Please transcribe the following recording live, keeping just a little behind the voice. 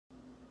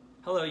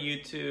Hello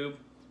YouTube,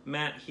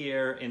 Matt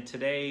here, and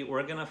today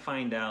we're gonna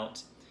find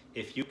out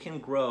if you can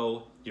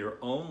grow your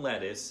own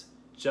lettuce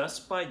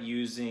just by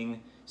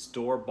using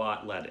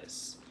store-bought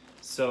lettuce.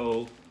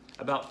 So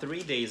about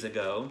 3 days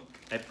ago,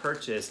 I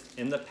purchased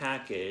in the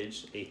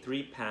package a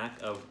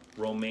 3-pack of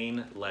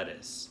romaine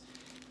lettuce.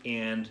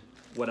 And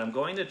what I'm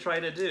going to try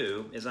to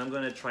do is I'm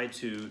going to try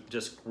to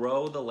just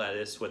grow the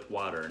lettuce with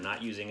water,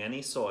 not using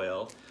any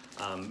soil.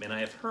 And I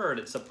have heard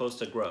it's supposed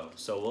to grow.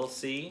 So we'll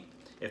see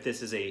if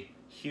this is a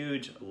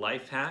huge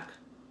life hack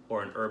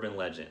or an urban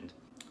legend.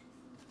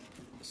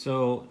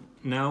 So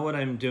now what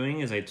I'm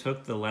doing is I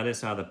took the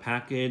lettuce out of the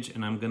package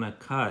and I'm gonna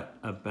cut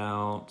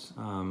about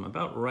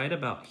right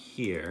about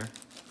here.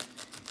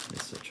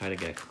 Just to try to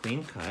get a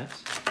clean cut.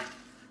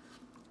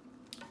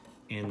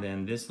 And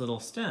then this little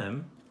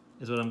stem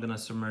is what I'm gonna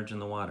submerge in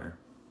the water.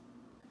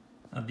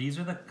 Now these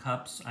are the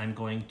cups I'm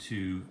going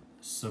to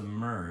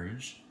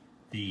submerge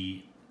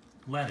the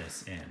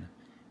lettuce in.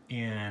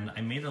 And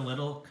I made a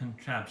little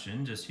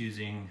contraption just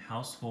using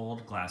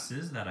household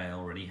glasses that I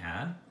already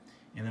had.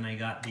 And then I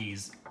got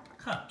these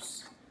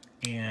cups.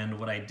 And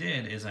what I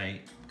did is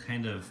I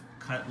kind of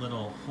cut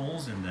little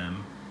holes in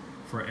them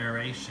for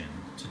aeration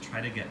to try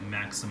to get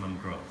maximum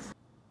growth.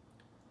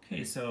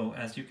 Okay, so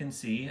as you can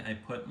see, I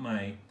put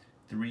my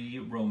 3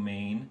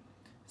 romaine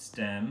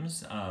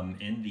stems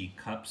in the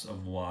cups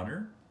of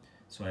water.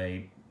 So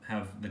I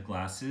have the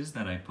glasses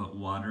that I put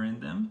water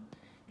in them.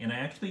 And I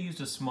actually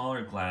used a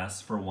smaller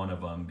glass for one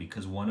of them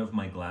because one of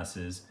my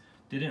glasses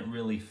didn't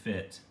really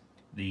fit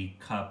the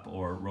cup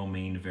or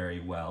romaine very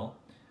well.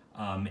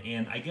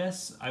 And I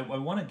guess I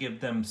want to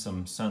give them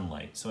some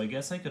sunlight. So I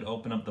guess I could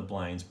open up the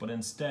blinds, but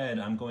instead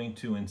I'm going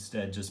to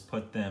just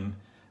put them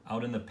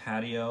out in the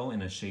patio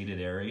in a shaded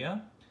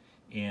area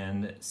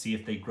and see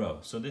if they grow.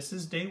 So this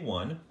is day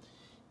 1,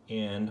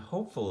 and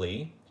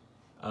hopefully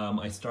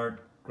I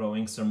start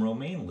growing some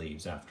romaine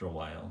leaves after a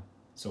while.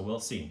 So we'll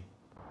see.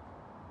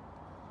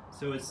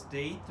 So it's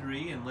day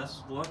 3, and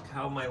let's look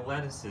how my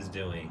lettuce is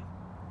doing.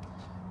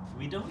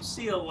 We don't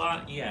see a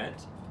lot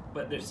yet,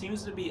 but there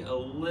seems to be a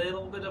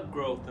little bit of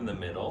growth in the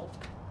middle.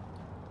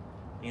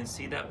 You can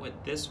see that with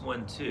this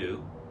one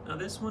too. Now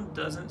this one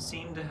doesn't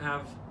seem to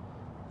have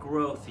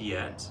growth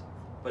yet,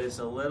 but it's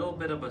a little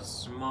bit of a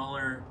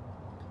smaller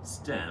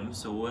stem,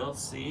 so we'll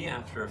see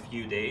after a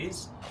few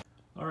days.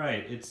 All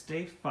right, it's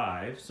day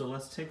 5, so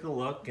let's take a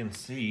look and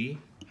see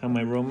how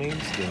my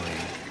romaine's doing.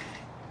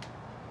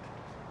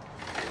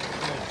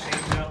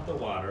 Change out the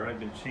water. I've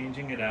been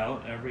changing it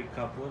out every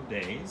couple of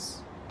days.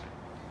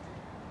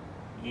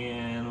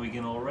 And we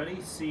can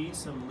already see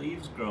some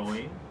leaves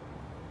growing.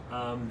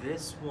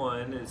 This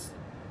one is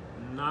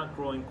not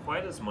growing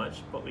quite as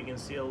much, but we can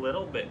see a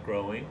little bit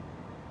growing.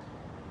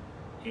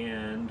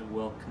 And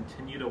we'll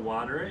continue to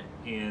water it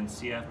and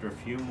see after a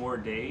few more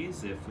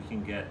days if we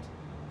can get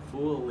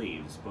full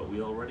leaves. But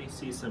we already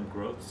see some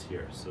growths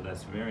here, so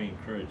that's very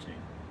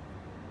encouraging.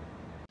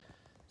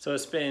 So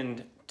it's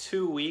been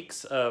 2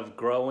 weeks of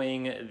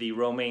growing the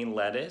romaine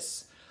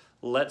lettuce.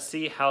 Let's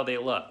see how they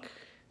look.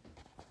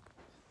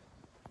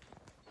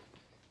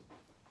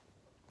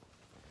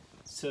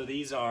 So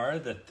these are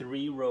the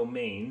 3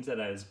 romaines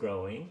that I was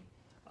growing.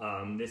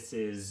 This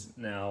is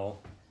now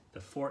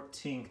the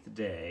 14th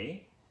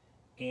day,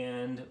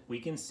 and we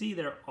can see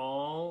they're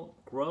all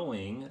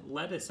growing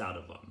lettuce out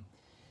of them.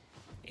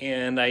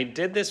 And I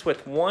did this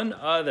with one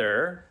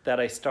other that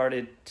I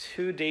started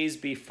 2 days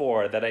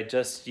before that I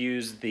just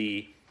used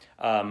the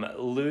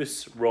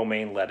loose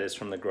romaine lettuce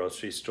from the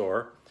grocery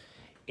store.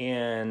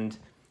 And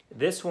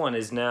this one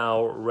is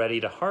now ready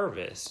to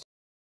harvest.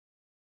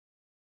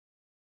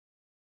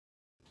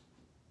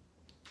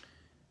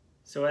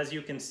 So as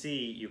you can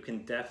see, you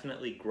can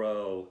definitely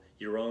grow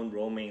your own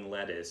romaine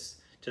lettuce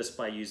just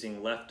by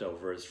using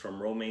leftovers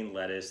from romaine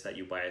lettuce that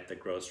you buy at the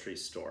grocery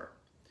store.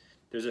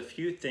 There's a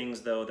few things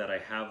though that I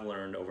have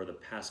learned over the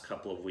past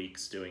couple of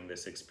weeks doing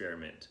this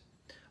experiment.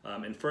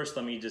 And first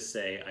let me just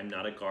say I'm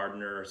not a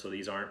gardener, so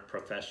these aren't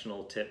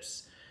professional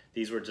tips.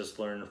 These were just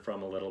learned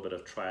from a little bit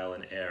of trial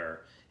and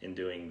error in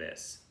doing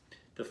this.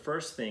 The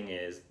first thing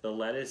is the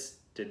lettuce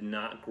did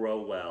not grow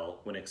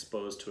well when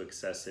exposed to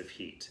excessive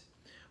heat.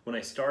 When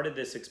I started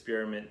this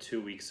experiment 2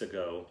 weeks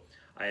ago,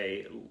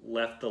 I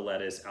left the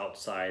lettuce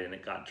outside and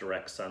it got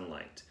direct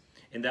sunlight.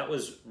 And that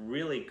was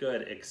really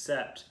good,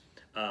 except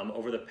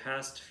over the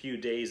past few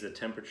days, the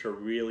temperature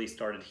really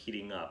started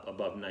heating up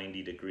above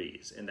 90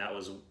 degrees, and that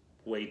was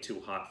way too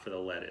hot for the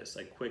lettuce.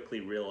 I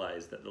quickly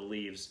realized that the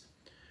leaves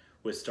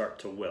would start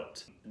to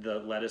wilt. The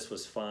lettuce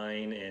was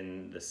fine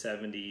in the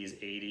 70s,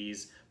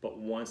 80s, but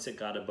once it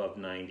got above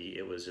 90,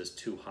 it was just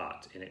too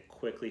hot, and it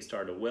quickly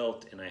started to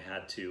wilt, and I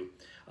had to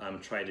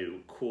try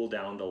to cool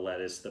down the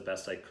lettuce the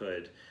best I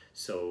could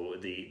so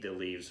the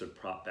leaves would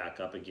prop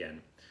back up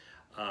again.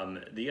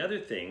 The other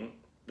thing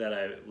that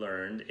I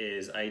learned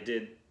is I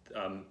did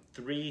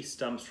 3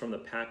 stumps from the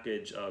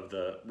package of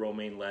the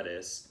romaine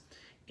lettuce,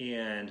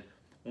 and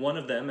one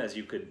of them, as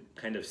you could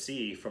kind of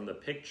see from the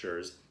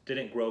pictures,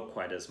 didn't grow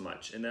quite as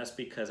much, and that's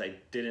because I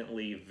didn't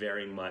leave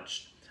very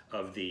much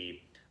of the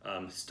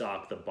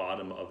stock the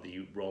bottom of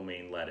the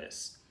romaine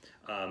lettuce.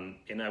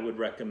 And I would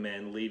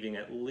recommend leaving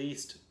at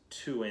least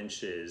 2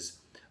 inches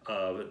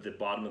of the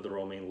bottom of the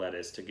romaine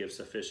lettuce to give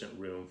sufficient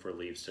room for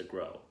leaves to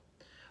grow.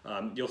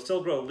 You'll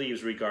still grow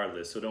leaves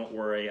regardless, so don't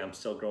worry, I'm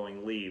still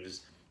growing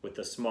leaves with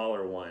the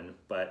smaller one,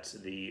 but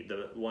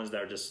the ones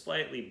that are just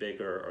slightly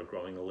bigger are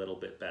growing a little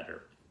bit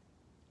better.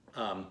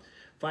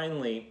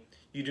 Finally,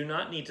 you do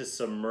not need to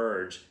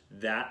submerge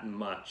that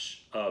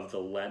much of the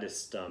lettuce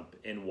stump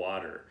in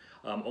water.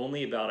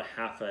 Only about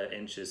 1/2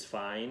 inch is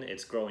fine.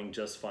 It's growing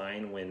just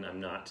fine when I'm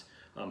not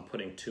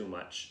putting too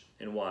much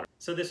in water.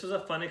 So this was a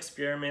fun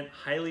experiment.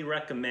 Highly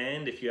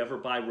recommend, if you ever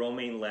buy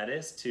romaine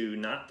lettuce, to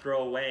not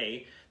throw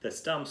away the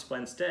stumps, but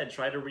instead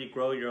try to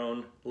regrow your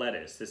own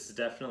lettuce. This is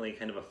definitely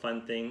kind of a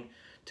fun thing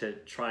to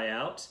try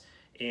out,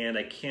 and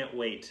I can't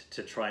wait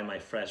to try my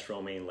fresh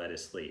romaine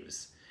lettuce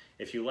leaves.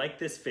 If you like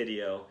this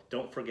video,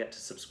 don't forget to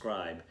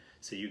subscribe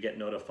so you get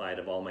notified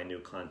of all my new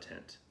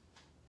content.